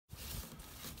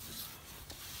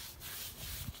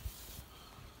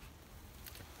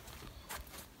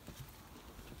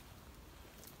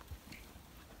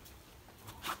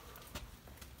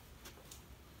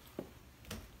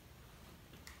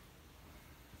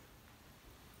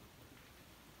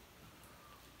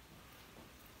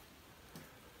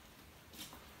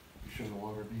Turn the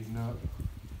water beading up.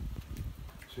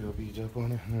 See how it beads up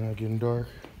on it and not getting dark.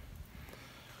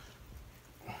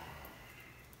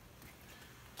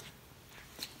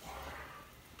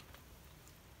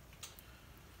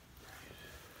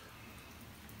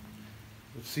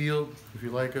 It's sealed. If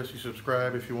you like us, you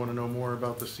subscribe. If you want to know more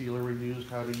about the sealer we used,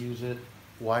 how to use it,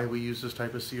 why we use this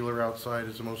type of sealer outside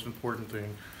is the most important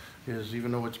thing. Is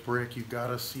even though it's brick, you've got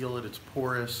to seal it. It's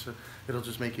porous. It'll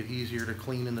just make it easier to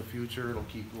clean in the future. It'll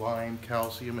keep lime,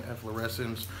 calcium,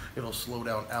 efflorescence. It'll slow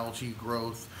down algae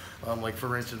growth. Like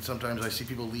for instance, sometimes I see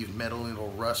people leave metal and it'll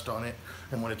rust on it.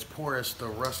 And when it's porous, the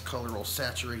rust color will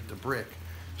saturate the brick.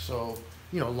 So,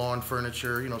 you know, lawn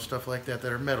furniture, you know, stuff like that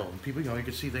that are metal. And people, you know, you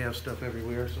can see they have stuff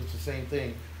everywhere. So it's the same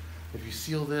thing. If you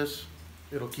seal this,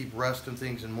 it'll keep rust and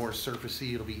things and more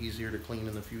surfacey. It'll be easier to clean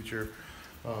in the future.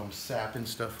 Sap and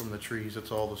stuff from the trees,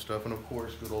 that's all the stuff. And of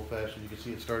course, good old fashioned, you can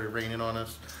see it started raining on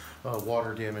us.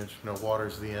 Water damage, you know,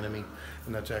 water's the enemy.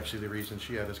 And that's actually the reason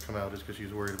she had us come out, is because she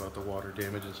was worried about the water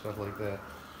damage and stuff like that.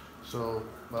 So,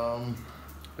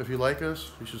 if you like us,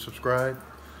 you should subscribe.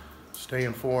 Stay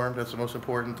informed. That's the most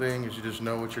important thing, is you just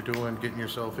know what you're doing, getting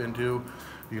yourself into.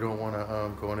 You don't want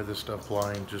to go into this stuff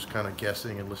blind, just kind of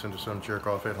guessing and listen to some jerk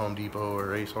off at Home Depot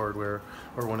or Ace Hardware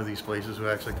or one of these places who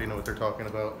acts like they know what they're talking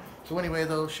about. So anyway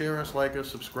though, share us, like us,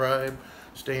 subscribe,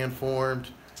 stay informed.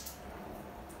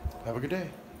 Have a good day.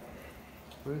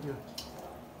 Very good.